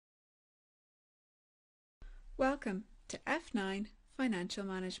Welcome to F9 Financial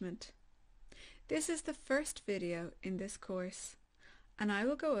Management. This is the first video in this course, and I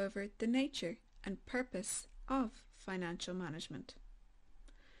will go over the nature and purpose of financial management.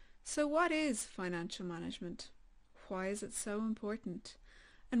 So what is financial management? Why is it so important?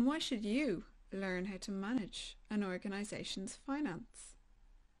 And why should you learn how to manage an organization's finance?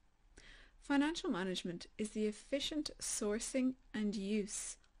 Financial management is the efficient sourcing and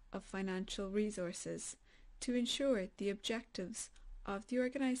use of financial resources to ensure the objectives of the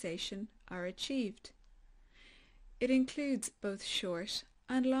organization are achieved. It includes both short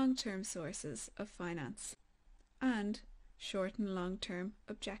and long-term sources of finance and short and long-term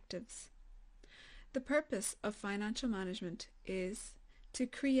objectives. The purpose of financial management is to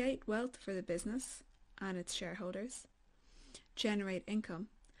create wealth for the business and its shareholders, generate income,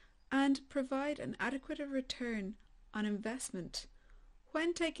 and provide an adequate return on investment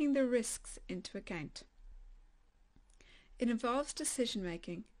when taking the risks into account. It involves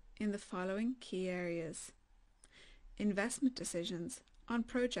decision-making in the following key areas: investment decisions on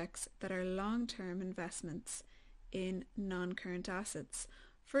projects that are long-term investments in non-current assets,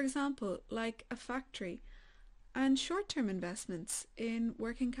 for example, like a factory, and short-term investments in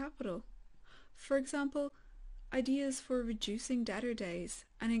working capital, for example, ideas for reducing debtor days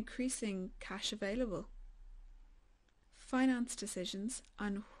and increasing cash available. Finance decisions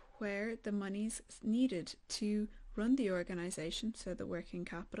on where the money's needed to run the organization, so the working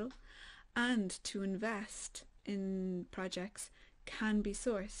capital, and to invest in projects can be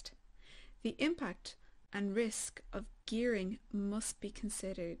sourced. The impact and risk of gearing must be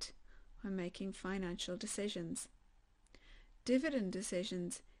considered when making financial decisions. Dividend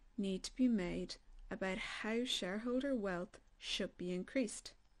decisions need to be made about how shareholder wealth should be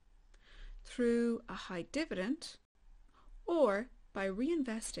increased, through a high dividend or by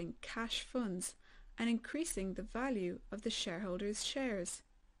reinvesting cash funds and increasing the value of the shareholders' shares.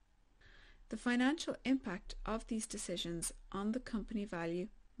 The financial impact of these decisions on the company value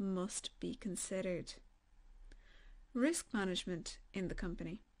must be considered. Risk management in the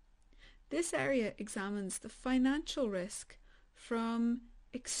company. This area examines the financial risk from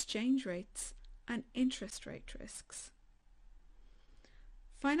exchange rates and interest rate risks.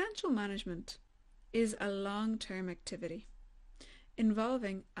 Financial management is a long-term activity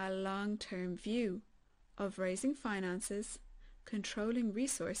involving a long-term view of raising finances, controlling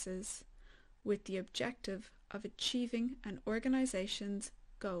resources, with the objective of achieving an organization's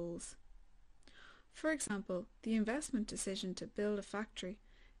goals. For example, the investment decision to build a factory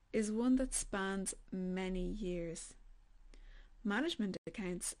is one that spans many years. Management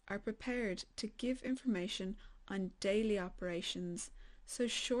accounts are prepared to give information on daily operations, so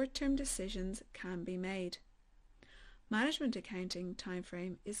short-term decisions can be made. Management accounting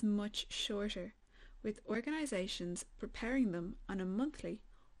timeframe is much shorter, with organizations preparing them on a monthly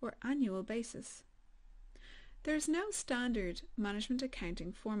or annual basis. There is no standard management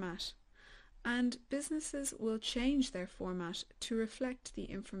accounting format, and businesses will change their format to reflect the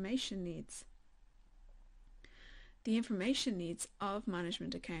information needs. The information needs of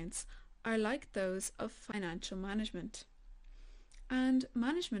management accounts are like those of financial management, and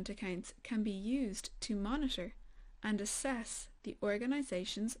management accounts can be used to monitor and assess the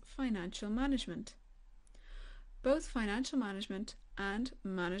organization's financial management. Both financial management and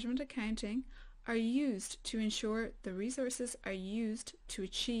management accounting are used to ensure the resources are used to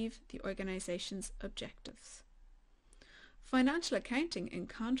achieve the organization's objectives. Financial accounting, in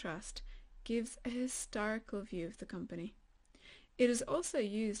contrast, gives a historical view of the company. It is also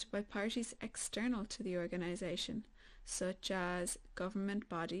used by parties external to the organization, such as government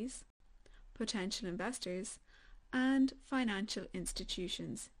bodies, potential investors, and financial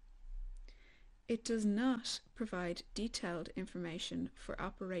institutions. It does not provide detailed information for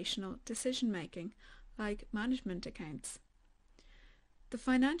operational decision-making like management accounts. The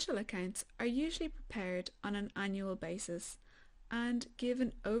financial accounts are usually prepared on an annual basis and give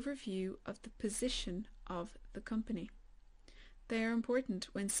an overview of the position of the company. They are important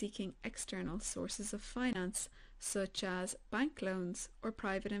when seeking external sources of finance, such as bank loans or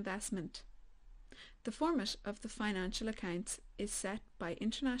private investment. The format of the financial accounts is set by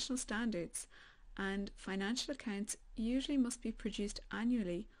international standards, and financial accounts usually must be produced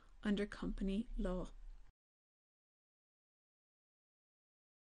annually under company law.